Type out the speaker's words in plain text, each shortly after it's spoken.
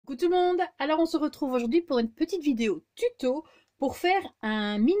Coucou tout le monde, alors on se retrouve aujourd'hui pour une petite vidéo tuto pour faire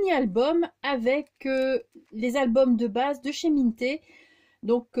un mini album avec les albums de base de chez Minté.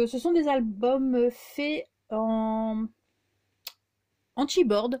 Donc ce sont des albums faits en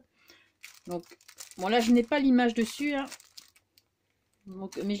chipboard. Donc bon, là je n'ai pas l'image dessus, hein.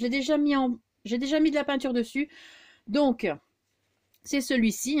 Donc, mais je l'ai déjà mis j'ai déjà mis de la peinture dessus. Donc c'est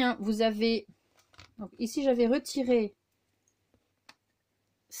celui-ci, hein. Vous avez donc ici j'avais retiré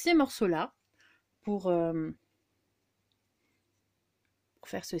ces morceaux là pour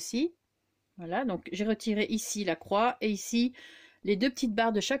faire ceci. Voilà, donc j'ai retiré ici la croix et ici les deux petites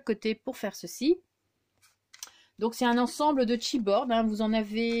barres de chaque côté pour faire ceci. Donc c'est un ensemble de chipboard, hein. Vous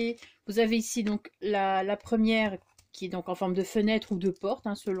avez ici donc la première qui est donc en forme de fenêtre ou de porte,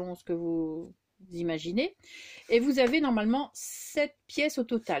 hein, selon ce que vous imaginez, et vous avez normalement 7 pièces au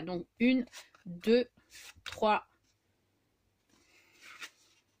total, donc 1 2 3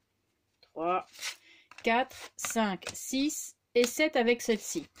 4 5 6 et 7 avec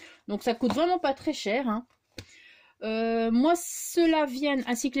celle-ci. Donc ça coûte vraiment pas très cher, hein. Moi ceux-là viennent,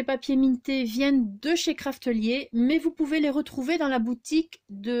 ainsi que les papiers Minté, viennent de chez Craftelier, mais vous pouvez les retrouver dans la boutique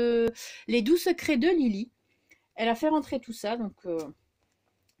de Les Doux Secrets de Lily. Elle a fait rentrer tout ça, donc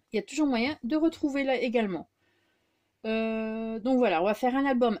il y a toujours moyen de retrouver là également. Donc voilà, on va faire un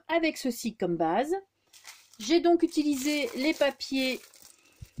album avec ceci comme base. J'ai donc utilisé les papiers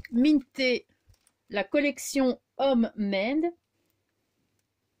Minté, la collection Homemade.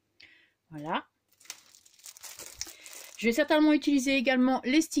 Voilà. Je vais certainement utiliser également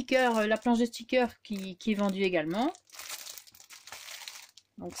les stickers, la planche de stickers qui est vendue également.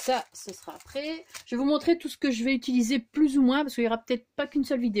 Donc ça, ce sera après. Je vais vous montrer tout ce que je vais utiliser plus ou moins, parce qu'il n'y aura peut-être pas qu'une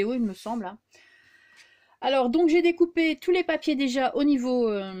seule vidéo, il me semble, hein. Alors, donc j'ai découpé tous les papiers déjà au niveau...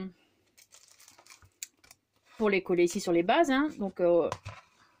 pour les coller ici sur les bases, hein. Donc, hop,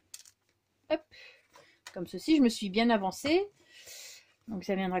 comme ceci, je me suis bien avancée. Donc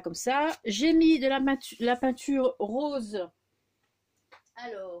ça viendra comme ça. J'ai mis de la peinture rose.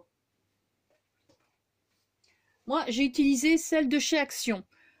 Alors, moi j'ai utilisé celle de chez Action.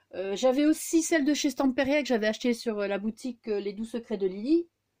 J'avais aussi celle de chez Stamperia que j'avais acheté sur la boutique Les Doux Secrets de Lily.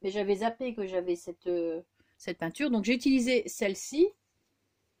 Mais j'avais zappé que j'avais cette peinture. Donc j'ai utilisé celle-ci.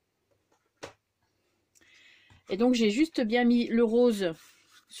 Et donc j'ai juste bien mis le rose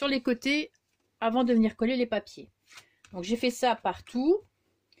sur les côtés avant de venir coller les papiers. Donc j'ai fait ça partout,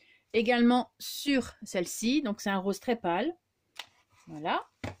 également sur celle-ci, donc c'est un rose très pâle. Voilà,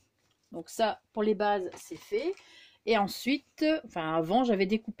 donc ça pour les bases c'est fait. Et ensuite, enfin avant j'avais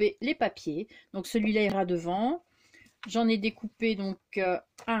découpé les papiers, donc celui-là ira devant. J'en ai découpé donc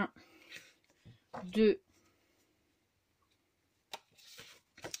 1, 2,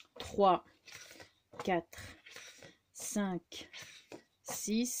 3, 4, 5,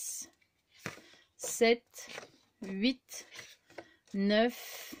 6, 7, 8,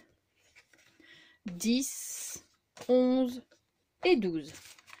 9, 10, 11 et 12.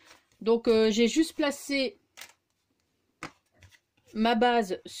 Donc j'ai juste placé ma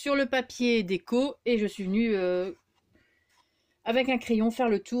base sur le papier déco et je suis venue avec un crayon faire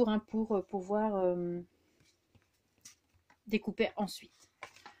le tour, hein, pour pouvoir découper ensuite.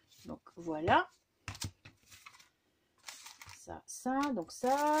 Donc voilà. Donc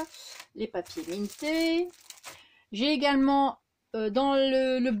ça, les papiers Minté. J'ai également, dans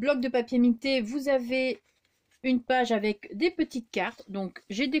le bloc de papier Minté, vous avez une page avec des petites cartes. Donc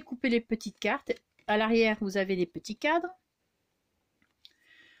j'ai découpé les petites cartes. À l'arrière, vous avez des petits cadres.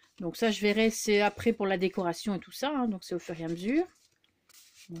 Donc ça, je verrai, c'est après pour la décoration et tout ça, hein, donc c'est au fur et à mesure.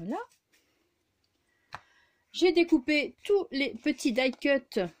 Voilà. J'ai découpé tous les petits die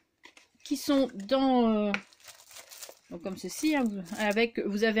cuts qui sont dans... donc comme ceci, hein,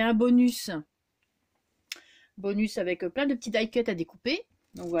 vous avez un bonus avec plein de petits die cuts à découper.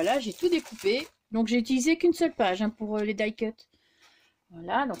 Donc voilà, j'ai tout découpé. Donc j'ai utilisé qu'une seule page, hein, pour les die cuts.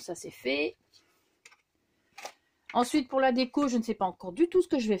 Voilà, donc ça c'est fait. Ensuite pour la déco, je ne sais pas encore du tout ce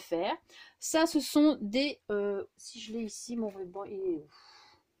que je vais faire. Ça, ce sont des... si je l'ai ici, mon ruban, il est où?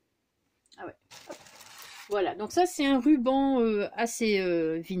 Ah ouais. Hop. Voilà, donc ça c'est un ruban assez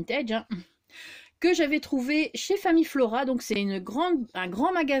vintage, hein, que j'avais trouvé chez Famille Flora. Donc c'est un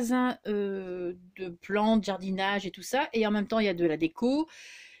grand magasin de plantes, jardinage et tout ça. Et en même temps, il y a de la déco.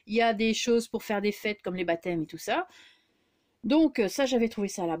 Il y a des choses pour faire des fêtes comme les baptêmes et tout ça. Donc ça, j'avais trouvé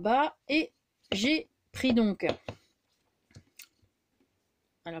ça là-bas. Et j'ai pris donc...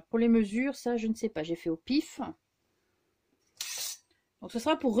 alors pour les mesures, ça je ne sais pas. J'ai fait au pif. Donc ce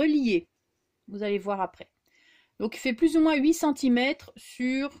sera pour relier. Vous allez voir après. Donc il fait plus ou moins 8 cm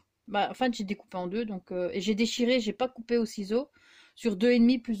sur... bah, en fait j'ai découpé en deux, donc et j'ai déchiré, j'ai pas coupé au ciseau, sur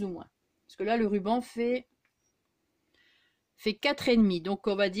 2,5 plus ou moins. Parce que là, le ruban fait 4,5. Donc,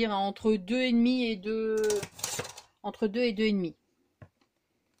 on va dire entre 2,5 et 2... Entre 2 et 2,5. Vous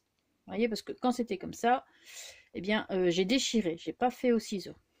voyez, parce que quand c'était comme ça, eh bien, j'ai déchiré. J'ai pas fait au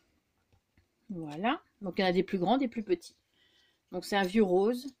ciseau. Voilà. Donc, il y en a des plus grands, des plus petits. Donc, c'est un vieux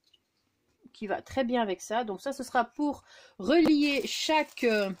rose qui va très bien avec ça. Donc, ça, ce sera pour relier chaque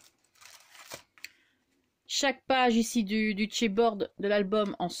page ici du chipboard de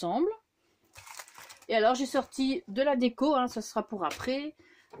l'album ensemble. Et alors, j'ai sorti de la déco, hein, ça sera pour après.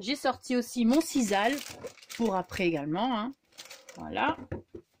 J'ai sorti aussi mon sisal pour après également. Hein. Voilà.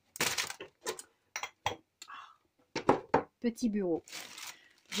 Petit bureau.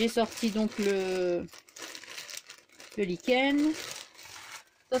 J'ai sorti donc le lichen.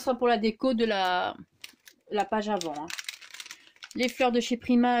 Ça sera pour la déco de la page avant. Hein. Les fleurs de chez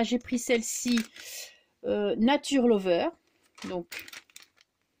Prima, j'ai pris celle-ci Nature Lover. Donc,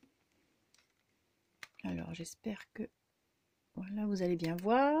 alors j'espère que voilà, vous allez bien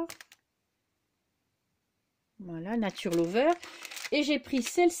voir. Voilà, Nature Lover. Et j'ai pris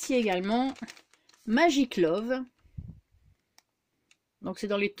celle-ci également, Magic Love. Donc c'est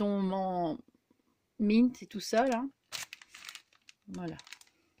dans les tons mint et tout ça là. Voilà.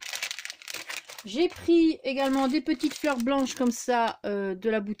 J'ai pris également des petites fleurs blanches comme ça de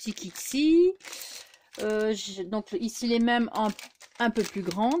la boutique Ixi. Donc ici les mêmes un peu plus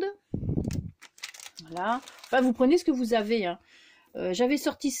grandes. Voilà. Enfin, vous prenez ce que vous avez. Hein. J'avais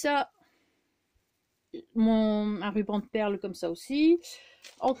sorti ça, un ruban de perles comme ça aussi.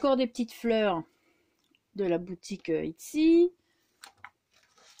 Encore des petites fleurs de la boutique Ixi.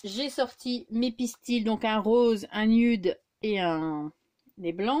 J'ai sorti mes pistils, donc un rose, un nude et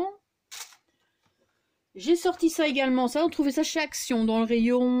des blancs. J'ai sorti ça également. Ça, on trouvait ça chez Action, dans le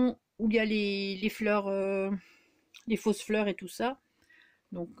rayon où il y a les fleurs, les fausses fleurs et tout ça.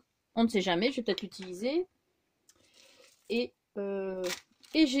 Donc, on ne sait jamais. Je vais peut-être l'utiliser. Et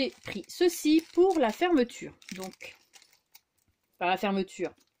j'ai pris ceci pour la fermeture. Donc, par la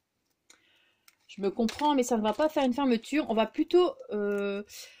fermeture. Je me comprends, mais ça ne va pas faire une fermeture. On va plutôt...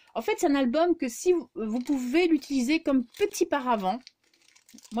 En fait, c'est un album que si vous pouvez l'utiliser comme petit paravent.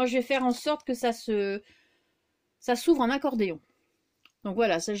 Moi, je vais faire en sorte que ça s'ouvre en accordéon. Donc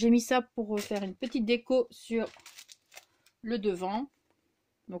voilà, j'ai mis ça pour faire une petite déco sur le devant.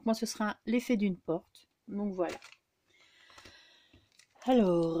 Donc moi, ce sera l'effet d'une porte. Donc voilà.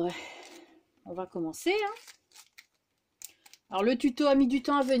 Alors, on va commencer. Hein. Alors le tuto a mis du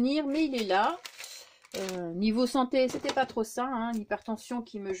temps à venir, mais il est là. Niveau santé, c'était pas trop ça. Hein, l'hypertension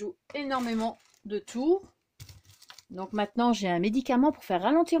qui me joue énormément de tours. Donc maintenant, j'ai un médicament pour faire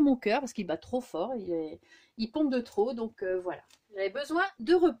ralentir mon cœur parce qu'il bat trop fort. Il pompe de trop. Donc voilà, j'avais besoin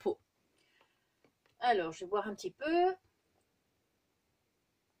de repos. Alors, je vais boire un petit peu.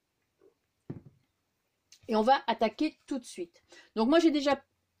 Et on va attaquer tout de suite. Donc moi, j'ai déjà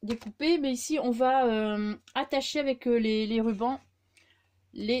découpé. Mais ici, on va attacher avec les rubans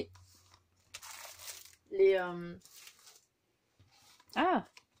les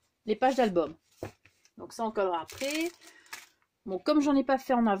pages d'album. Donc ça, on collera après. Bon, comme j'en ai pas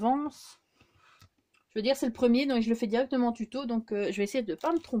fait en avance, je veux dire, c'est le premier, donc je le fais directement en tuto. Donc, je vais essayer de ne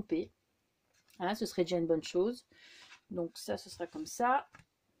pas me tromper. Voilà, ce serait déjà une bonne chose. Donc ça, ce sera comme ça.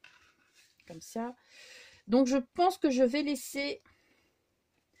 Comme ça. Donc, je pense que je vais laisser...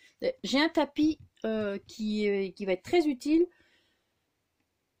 J'ai un tapis qui va être très utile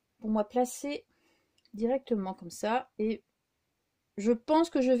pour moi placer directement comme ça. Et je pense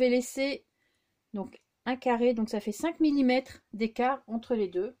que je vais laisser donc un carré. Donc, ça fait 5 mm d'écart entre les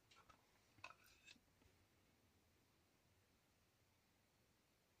deux.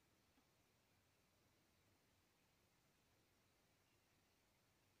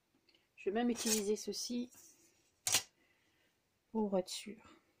 Je vais même utiliser ceci pour être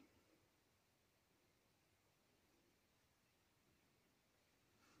sûr.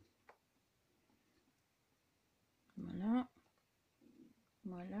 Voilà.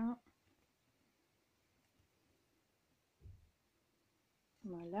 Voilà.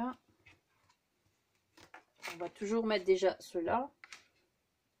 Voilà. On va toujours mettre déjà cela.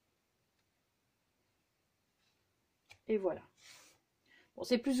 Et voilà. Bon,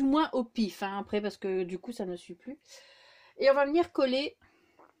 c'est plus ou moins au pif, hein, après, parce que du coup, ça ne suit plus. Et on va venir coller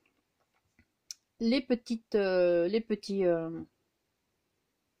les petits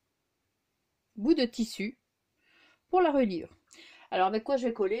bouts de tissu pour la reliure. Alors, avec quoi je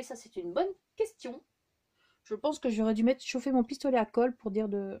vais coller? Ça, c'est une bonne question. Je pense que j'aurais dû chauffer mon pistolet à colle pour dire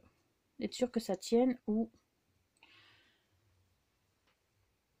d'être sûr que ça tienne ou...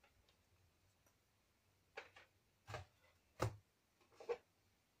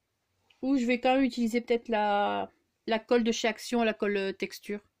 Ou je vais quand même utiliser peut-être la colle de chez Action, la colle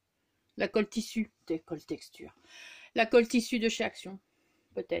texture. La colle tissu. Colle texture. La colle tissu de chez Action.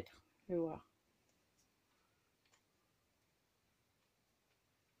 Peut-être. Je vais voir.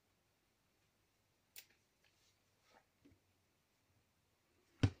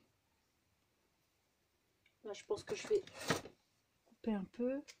 Là, je pense que je vais couper un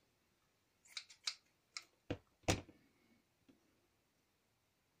peu.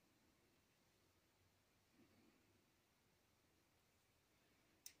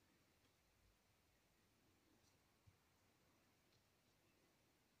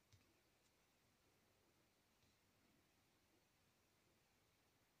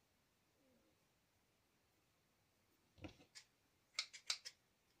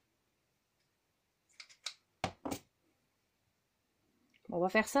 On va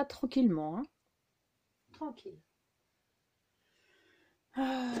faire ça tranquillement. Hein. Tranquille.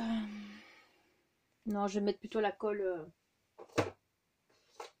 Ah. Non, je vais mettre plutôt la colle.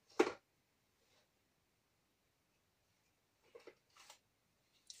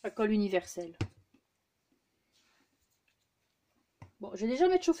 La colle universelle. Bon, je vais déjà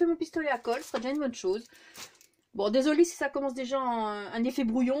mettre chauffer mon pistolet à colle, ce sera déjà une bonne chose. Bon, désolé si ça commence déjà en un effet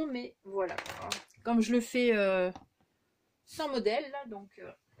brouillon, mais voilà. Comme je le fais sans modèle, là, donc...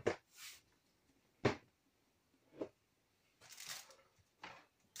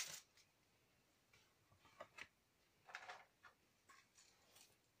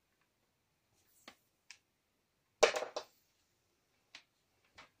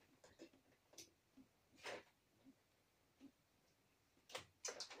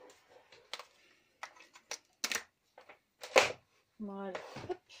 Voilà.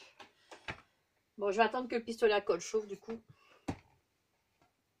 Hop. Bon, je vais attendre que le pistolet à colle chauffe, du coup.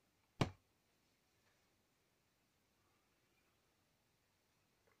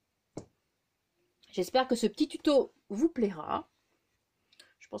 J'espère que ce petit tuto vous plaira.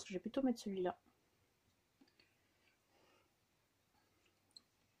 Je pense que je vais plutôt mettre celui-là.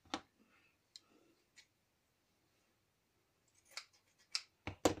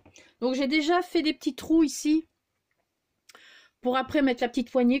 Donc j'ai déjà fait des petits trous ici. Pour après mettre la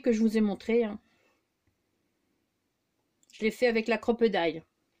petite poignée que je vous ai montré. Hein. Je l'ai fait avec la crocodile.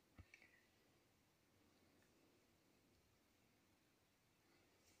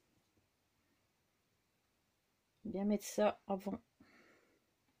 Bien mettre ça avant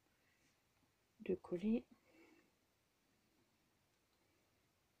de coller.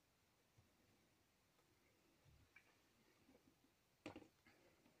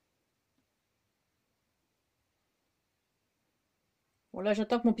 Bon là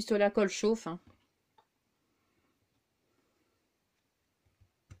j'attends que mon pistolet à colle chauffe. Hein.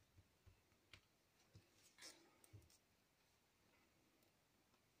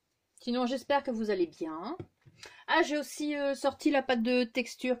 Sinon j'espère que vous allez bien. Ah j'ai aussi sorti la pâte de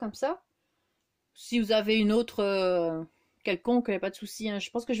texture comme ça. Si vous avez une autre quelconque, il n'y a pas de souci. Hein. Je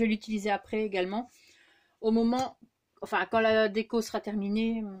pense que je vais l'utiliser après également. Au moment, enfin quand la déco sera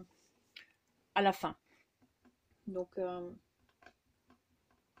terminée, à la fin. Donc,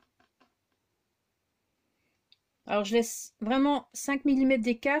 alors je laisse vraiment 5 mm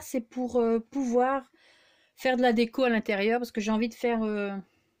d'écart, c'est pour pouvoir faire de la déco à l'intérieur, parce que j'ai envie de faire,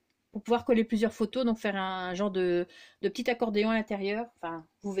 pour pouvoir coller plusieurs photos, donc faire un genre de petit accordéon à l'intérieur, enfin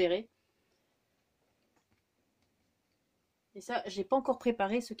vous verrez. Et ça, j'ai pas encore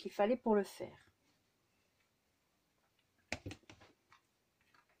préparé ce qu'il fallait pour le faire.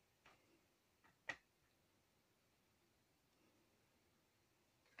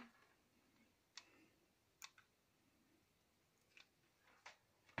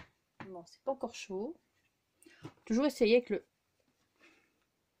 Bon, c'est pas encore chaud. Toujours essayer avec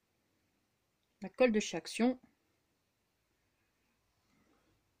la colle de chez Action.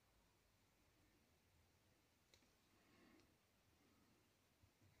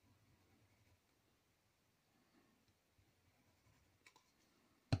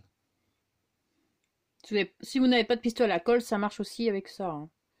 Si vous n'avez pas de pistolet à colle, ça marche aussi avec ça. Hein.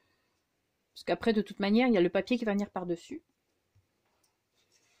 Parce qu'après, de toute manière, il y a le papier qui va venir par-dessus.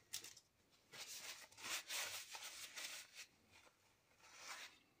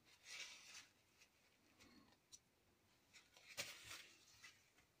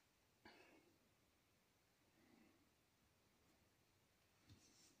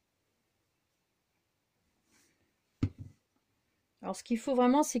 Alors, ce qu'il faut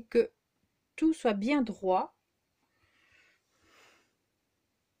vraiment, c'est que tout soit bien droit.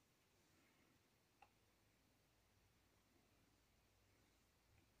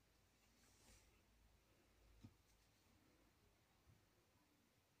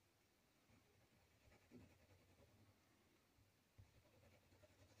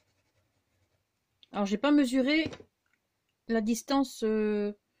 Alors, j'ai pas mesuré la distance.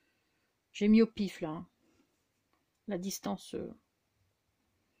 J'ai mis au pif là. Hein. La distance.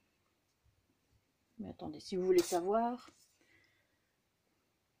 Mais attendez, si vous voulez savoir,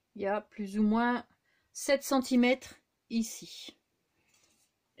 il y a plus ou moins 7 cm ici.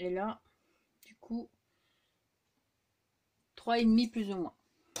 Et là, du coup, 3,5 plus ou moins.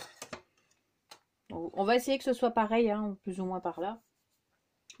 Bon, on va essayer que ce soit pareil, hein, plus ou moins par là.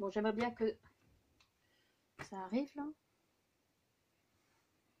 Bon, j'aimerais bien que ça arrive là.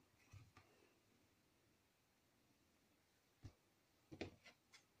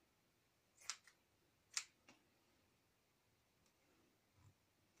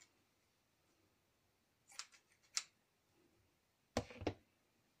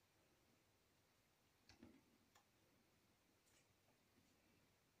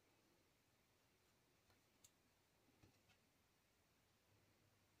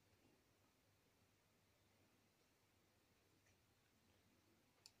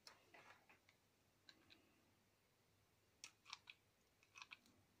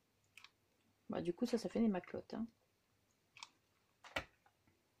 Bah, du coup, ça fait des maclottes. Hein.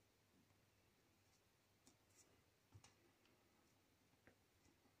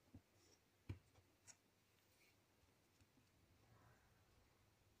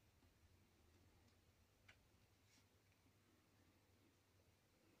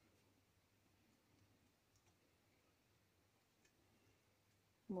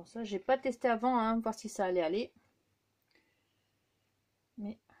 Bon, ça, j'ai pas testé avant, hein, voir si ça allait aller.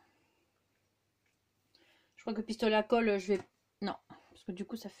 Mais je crois que le pistolet à colle, je vais... Non, parce que du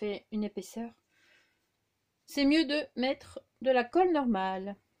coup, ça fait une épaisseur. C'est mieux de mettre de la colle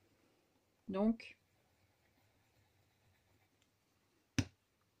normale. Donc...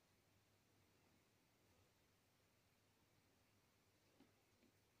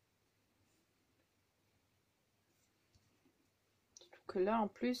 que là, en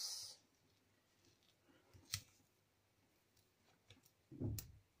plus...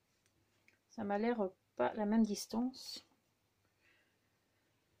 Ça m'a l'air pas la même distance.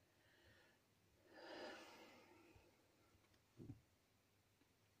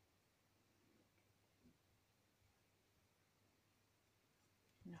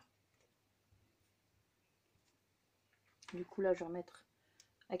 Du coup, là, je vais remettre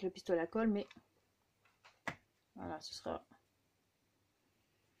avec le pistolet à colle, mais voilà, ce sera...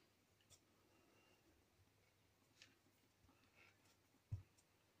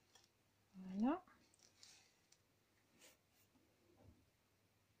 Voilà.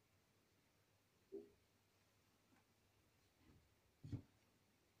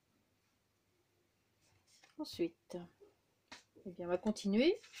 Ensuite, eh bien, on va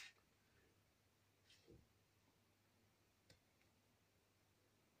continuer.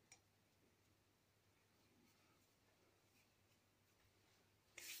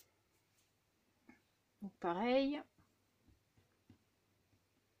 Donc, pareil.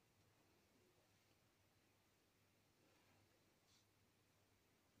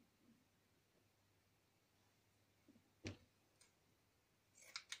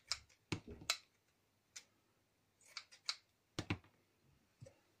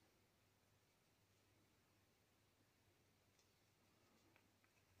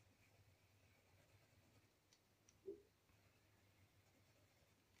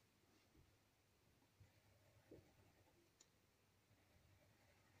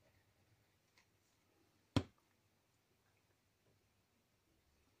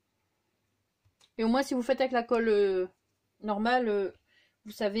 Et au moins, si vous faites avec la colle normale,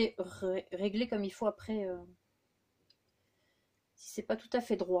 vous savez régler comme il faut après, si c'est pas tout à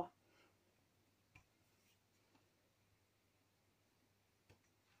fait droit.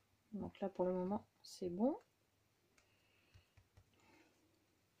 Donc là, pour le moment, c'est bon.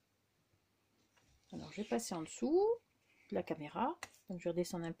 Alors, je vais passer en dessous de la caméra. Donc, je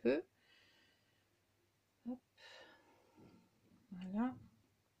redescends un peu. Hop. Voilà.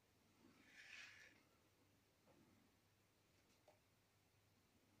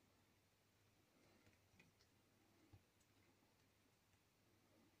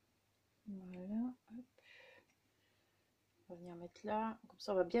 Voilà. Hop. On va venir mettre là. Comme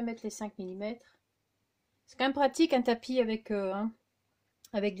ça, on va bien mettre les 5 mm. C'est quand même pratique un tapis avec,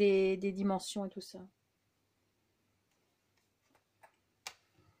 avec des dimensions et tout ça.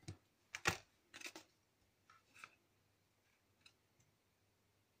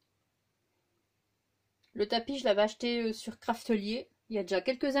 Le tapis, je l'avais acheté sur Craftelier il y a déjà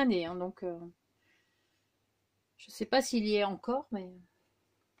quelques années. Hein, donc, je ne sais pas s'il y est encore, mais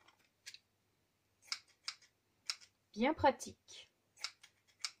bien pratique.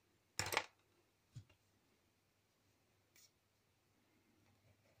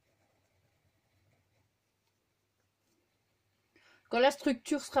 Quand la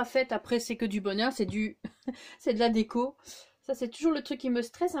structure sera faite, après c'est que du bonheur, c'est c'est de la déco. Ça c'est toujours le truc qui me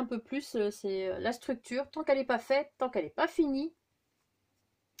stresse un peu plus, c'est la structure. Tant qu'elle n'est pas faite, tant qu'elle n'est pas finie.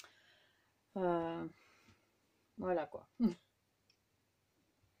 Voilà quoi.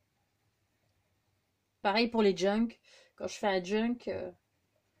 Pareil pour les junks. Quand je fais un junk,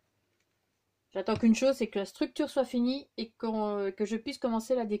 j'attends qu'une chose, c'est que la structure soit finie et que je puisse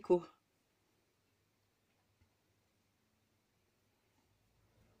commencer la déco.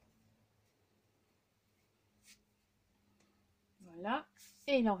 Voilà.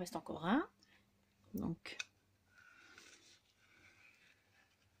 Et il en reste encore un. Donc.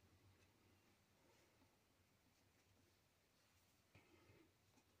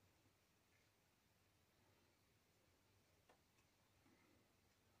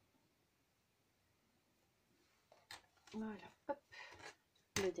 Voilà, hop,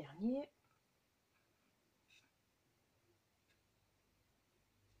 le dernier.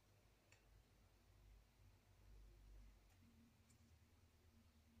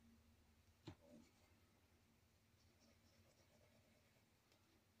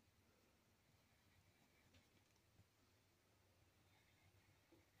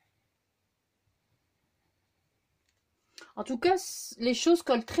 En tout cas, les choses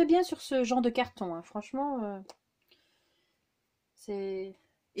collent très bien sur ce genre de carton, hein. Franchement, c'est...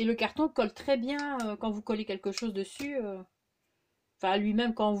 Et le carton colle très bien quand vous collez quelque chose dessus. Enfin,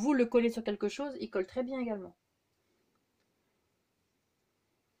 lui-même, quand vous le collez sur quelque chose, il colle très bien également.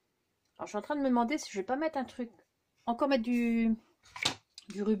 Alors, je suis en train de me demander si je vais pas mettre un truc... Encore mettre du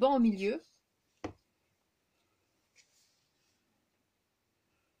ruban au milieu.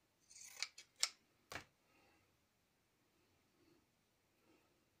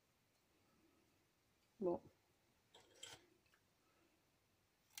 Bon.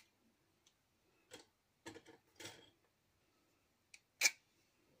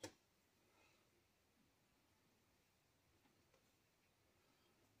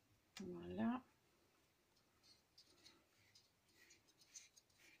 Voilà.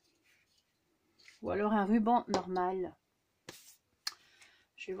 Ou alors un ruban normal.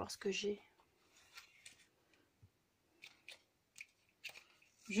 Je vais voir ce que j'ai.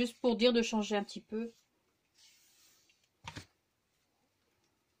 Juste pour dire de changer un petit peu.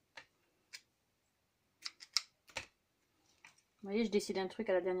 Vous voyez, je décide un truc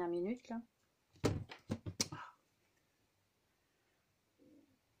à la dernière minute là.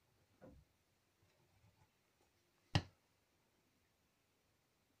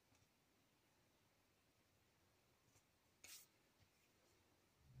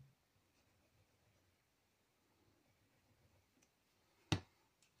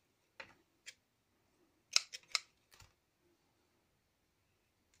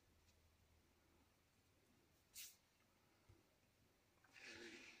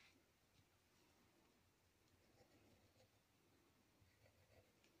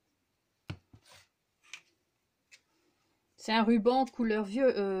 C'est un ruban couleur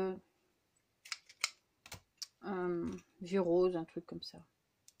vieux, vieux rose, un truc comme ça.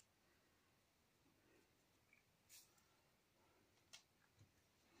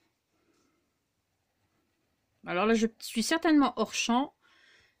 Alors là, je suis certainement hors champ,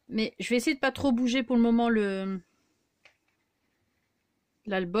 mais je vais essayer de pas trop bouger pour le moment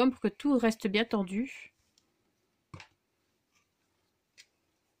l'album pour que tout reste bien tendu.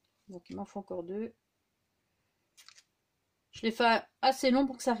 Donc il m'en faut encore deux. Je les fais assez long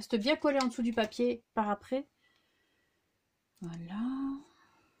pour que ça reste bien collé en dessous du papier par après. Voilà.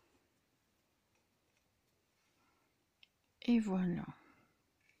 Et voilà.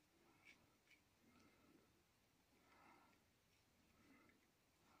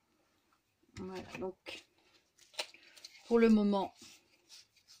 Voilà, donc pour le moment,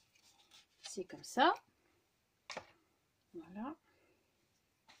 c'est comme ça. Voilà.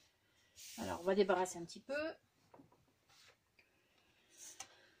 Alors, on va débarrasser un petit peu.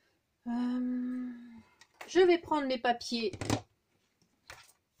 Je vais prendre mes papiers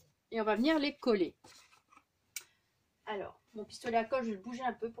et on va venir les coller. Alors, mon pistolet à colle, je vais le bouger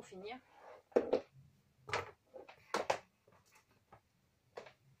un peu pour finir.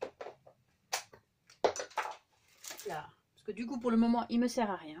 Là, parce que du coup, pour le moment, il me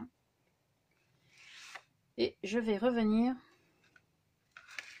sert à rien. Et je vais revenir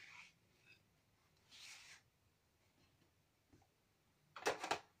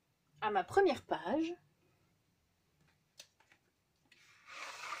à ma première page.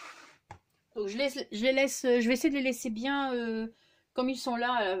 Donc je les laisse, je vais essayer de les laisser bien comme ils sont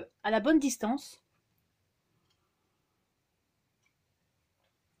là, à la bonne distance.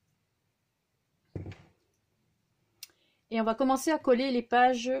 Et on va commencer à coller les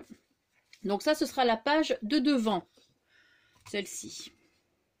pages. Donc ça, ce sera la page de devant, celle-ci.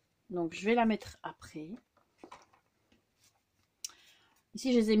 Donc je vais la mettre après.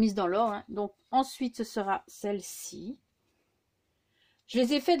 Ici, je les ai mises dans l'ordre, hein. Donc ensuite, ce sera celle-ci. Je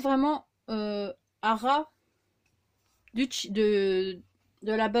les ai faites vraiment à ras de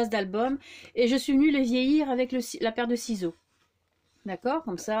la base d'album. Et je suis venue les vieillir avec la paire de ciseaux. D'accord?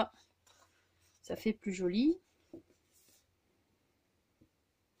 Comme ça, ça fait plus joli.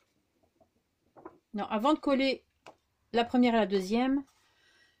 Non, avant de coller la première et la deuxième,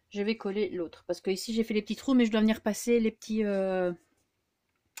 je vais coller l'autre. Parce que ici, j'ai fait les petits trous, mais je dois venir passer les petits...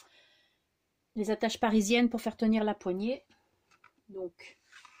 les attaches parisiennes pour faire tenir la poignée. Donc,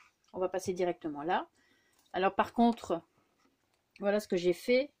 on va passer directement là. Alors, par contre, voilà ce que j'ai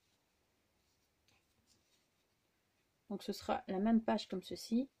fait. Donc, ce sera la même page comme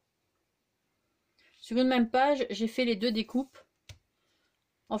ceci. Sur une même page, j'ai fait les deux découpes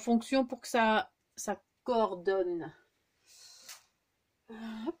en fonction pour que ça coordonne.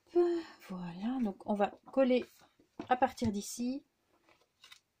 Hop, voilà. Donc, on va coller à partir d'ici.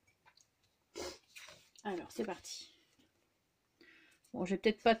 Alors, c'est parti. Bon, je vais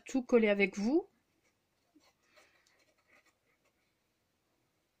peut-être pas tout coller avec vous.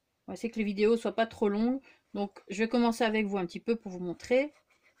 On va essayer que les vidéos soient pas trop longues. Donc, je vais commencer avec vous un petit peu pour vous montrer.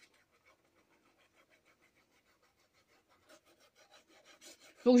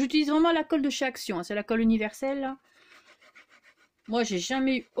 Donc, j'utilise vraiment la colle de chez Action, hein. C'est la colle universelle, là. Moi, j'ai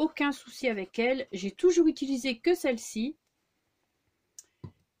jamais eu aucun souci avec elle. J'ai toujours utilisé que celle-ci.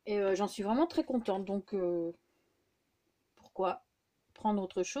 Et j'en suis vraiment très contente. Donc, pourquoi prendre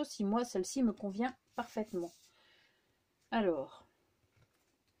autre chose si moi, celle-ci me convient parfaitement. Alors,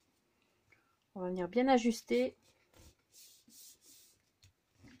 on va venir bien ajuster.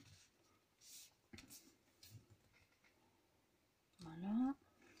 Voilà.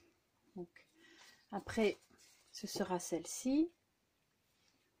 Donc, après, ce sera celle-ci.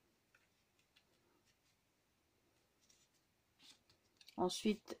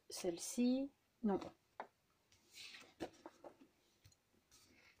 Ensuite, celle-ci. Non.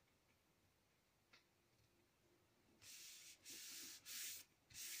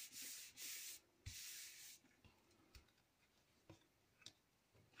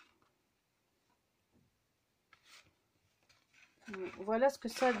 Voilà ce que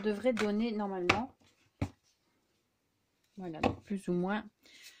ça devrait donner normalement. Voilà, donc plus ou moins.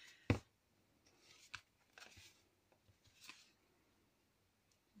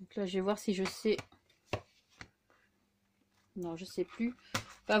 Donc là, je vais voir si je sais. Non, je sais plus.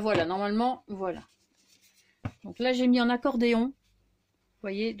 Enfin voilà, normalement, voilà. Donc là, j'ai mis en accordéon. Vous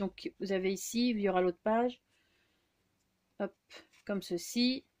voyez, donc vous avez ici, il y aura l'autre page. Hop, comme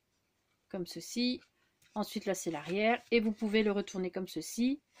ceci, comme ceci. Ensuite, là, c'est l'arrière. Et vous pouvez le retourner comme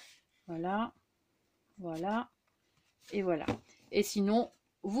ceci. Voilà, voilà, et voilà. Et sinon,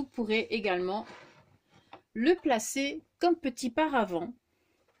 vous pourrez également le placer comme petit paravent.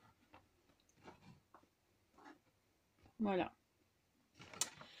 Voilà.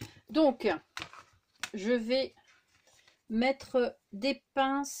 Donc, je vais mettre des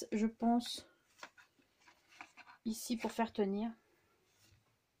pinces, je pense, ici pour faire tenir.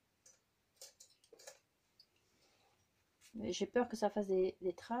 J'ai peur que ça fasse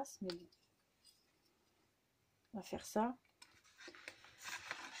des traces, mais bon. On va faire ça.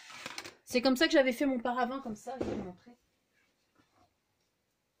 C'est comme ça que j'avais fait mon paravent, comme ça, je vais vous montrer.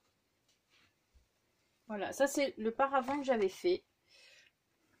 Voilà, ça c'est le paravent que j'avais fait.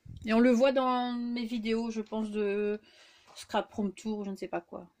 Et on le voit dans mes vidéos, je pense, de Scrap Prom Tour, je ne sais pas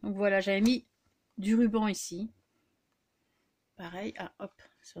quoi. Donc voilà, j'avais mis du ruban ici. Pareil, ah hop,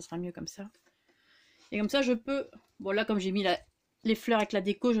 ça sera mieux comme ça. Et comme ça, je peux... Bon là, comme j'ai mis les fleurs avec la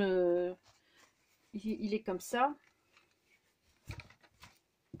déco, il est comme ça.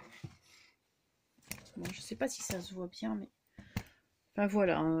 Bon, je sais pas si ça se voit bien, mais... Enfin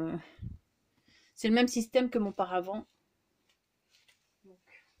voilà. C'est le même système que mon paravent.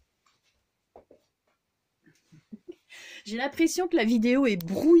 J'ai l'impression que la vidéo est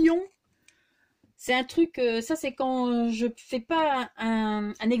brouillon. C'est un truc... ça, c'est quand je fais pas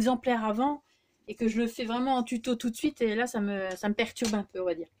un exemplaire avant et que je le fais vraiment en tuto tout de suite. Et là, ça me perturbe un peu, on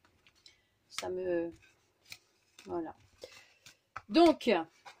va dire. Ça me... Voilà. Donc...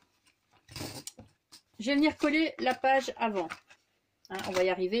 Je vais venir coller la page avant. Hein, on va y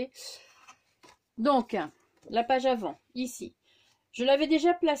arriver. Donc, la page avant, ici. Je l'avais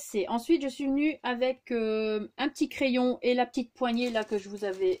déjà placée. Ensuite, je suis venue avec un petit crayon et la petite poignée là que je vous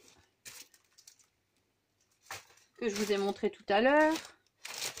ai montré tout à l'heure.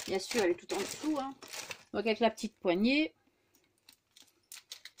 Bien sûr, elle est tout en dessous. Hein. Donc, avec la petite poignée.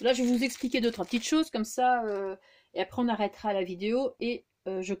 Là, je vais vous expliquer deux, trois petites choses comme ça. Et après, on arrêtera la vidéo et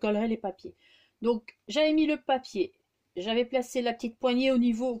je collerai les papiers. Donc, j'avais mis le papier. J'avais placé la petite poignée au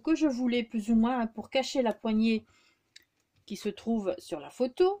niveau que je voulais plus ou moins, hein, pour cacher la poignée qui se trouve sur la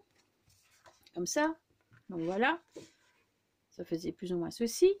photo. Comme ça. Donc voilà. Ça faisait plus ou moins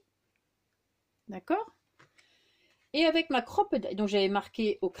ceci. D'accord? Et avec ma crop-die, donc j'avais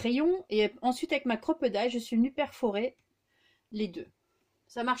marqué au crayon, et ensuite avec ma crop-die, je suis venue perforer les deux.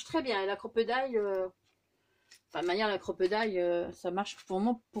 Ça marche très bien, la crop-die, enfin de manière la crop-die, ça marche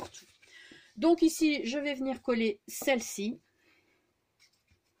vraiment pour tout. Donc ici, je vais venir coller celle-ci.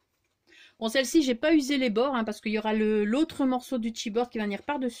 Bon, celle-ci, j'ai pas usé les bords, hein, parce qu'il y aura l'autre morceau du chipboard qui va venir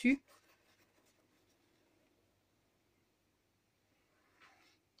par-dessus.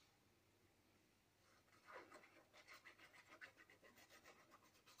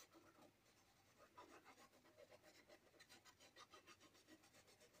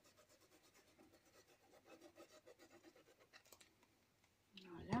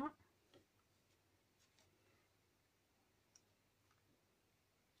 Voilà.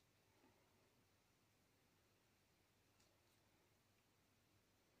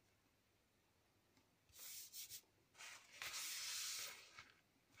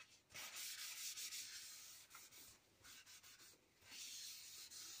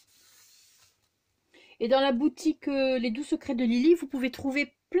 Et dans la boutique Les Doux Secrets de Lily, vous pouvez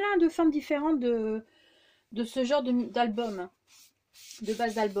trouver plein de formes différentes de ce genre d'album, de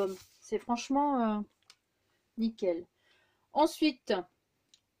base d'album. C'est franchement nickel. Ensuite,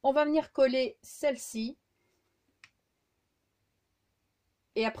 on va venir coller celle-ci.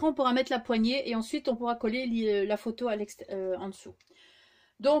 Et après, on pourra mettre la poignée. Et ensuite, on pourra coller la photo à en dessous.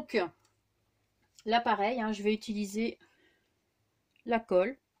 Donc, là, pareil, hein, je vais utiliser la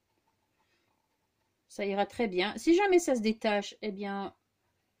colle. Ça ira très bien. Si jamais ça se détache, eh bien,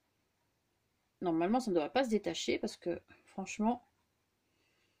 normalement, ça ne devrait pas se détacher parce que, franchement,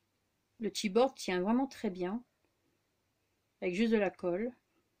 le chipboard tient vraiment très bien. Avec juste de la colle.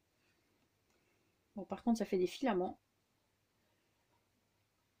 Bon, par contre, ça fait des filaments.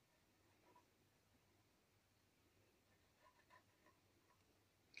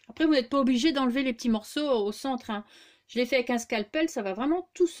 Après, vous n'êtes pas obligé d'enlever les petits morceaux au centre, hein. Je l'ai fait avec un scalpel, ça va vraiment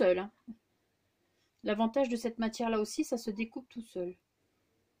tout seul, hein. L'avantage de cette matière-là aussi, ça se découpe tout seul.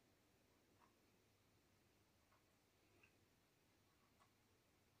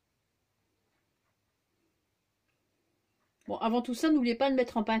 Bon, avant tout ça, n'oubliez pas de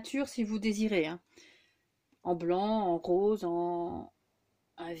mettre en peinture si vous désirez, hein. En blanc, en rose, en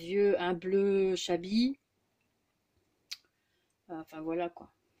un bleu chablis. Enfin, voilà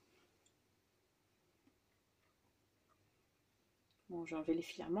quoi. Bon, j'ai enlevé les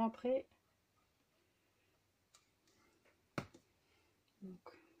filaments après.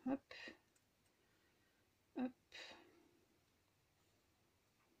 Donc, hop. Hop.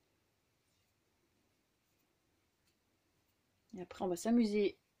 Et après, on va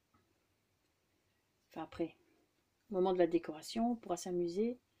s'amuser. Enfin, après, au moment de la décoration, on pourra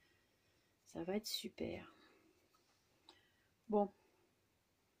s'amuser. Ça va être super. Bon.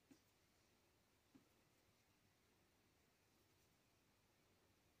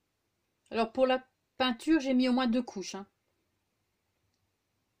 Alors, pour la peinture, j'ai mis au moins 2 couches, hein.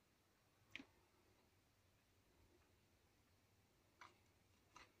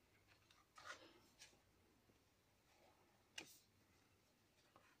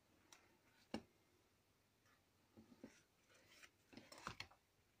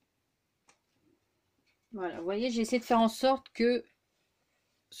 Voilà, vous voyez, j'ai essayé de faire en sorte que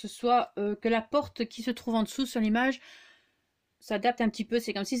ce soit que la porte qui se trouve en dessous sur l'image s'adapte un petit peu.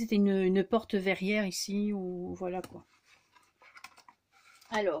 C'est comme si c'était une porte verrière ici, ou voilà quoi.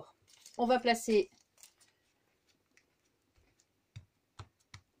 Alors, on va placer,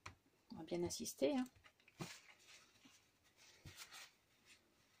 on va bien insister, hein,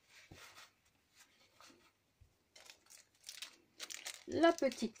 la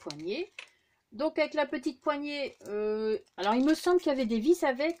petite poignée. Donc avec la petite poignée, alors il me semble qu'il y avait des vis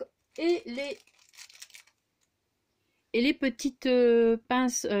avec, et les petites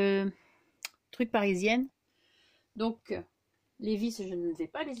pinces trucs parisiennes. Donc les vis, je ne vais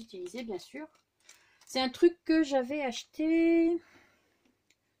pas les utiliser bien sûr. C'est un truc que j'avais acheté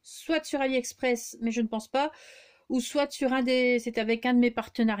soit sur AliExpress, mais je ne pense pas, ou soit sur c'était avec un de mes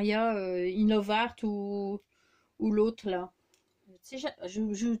partenariats, Innovart ou l'autre là.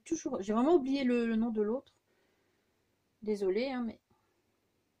 J'ai vraiment oublié le nom de l'autre. Désolée, hein, mais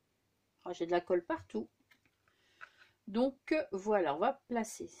oh, j'ai de la colle partout. Donc voilà, on va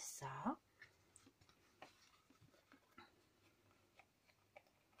placer ça.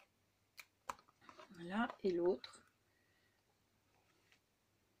 Voilà, et l'autre.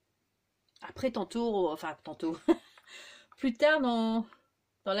 Après, tantôt, enfin tantôt, plus tard dans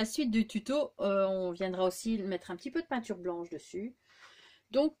la suite du tuto, on viendra aussi mettre un petit peu de peinture blanche dessus.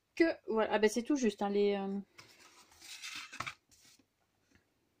 Donc, voilà, ah ben c'est tout juste, hein,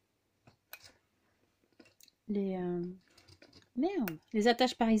 merde, les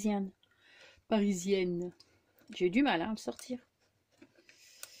attaches parisiennes. J'ai eu du mal à le sortir.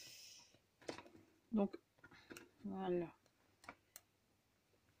 Donc, voilà.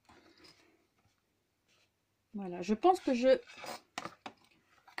 Voilà, je pense que je...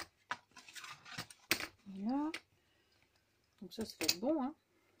 Voilà. Donc ça serait bon, hein.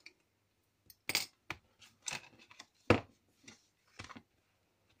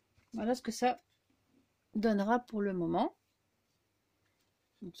 Voilà ce que ça donnera pour le moment.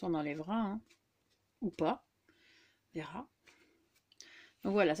 Donc ça on enlèvera, hein, ou pas. On verra.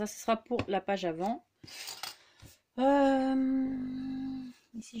 Donc voilà, ça ce sera pour la page avant.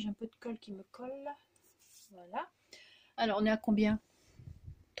 Ici j'ai un peu de colle qui me colle. Voilà. Alors on est à combien?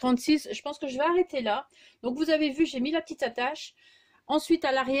 36. Je pense que je vais arrêter là. Donc vous avez vu, j'ai mis la petite attache. Ensuite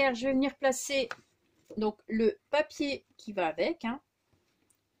à l'arrière, je vais venir placer donc le papier qui va avec, hein,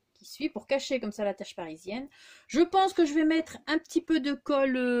 qui suit pour cacher comme ça l'attache parisienne. Je pense que je vais mettre un petit peu de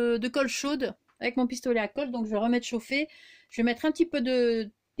colle chaude avec mon pistolet à colle. Donc je vais remettre chauffer. Je vais mettre un petit peu de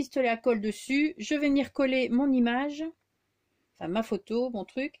pistolet à colle dessus. Je vais venir coller mon image, enfin ma photo, mon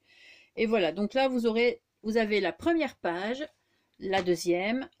truc. Et voilà. Donc là vous avez la première page, la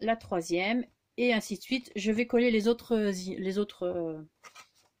deuxième, la troisième et ainsi de suite. Je vais coller les autres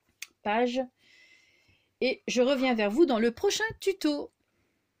pages et je reviens vers vous dans le prochain tuto.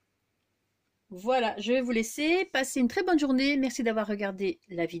 Voilà, je vais vous laisser. Passer une très bonne journée. Merci d'avoir regardé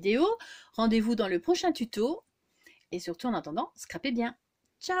la vidéo. Rendez-vous dans le prochain tuto. Et surtout en attendant, scrapez bien.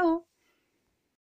 Ciao!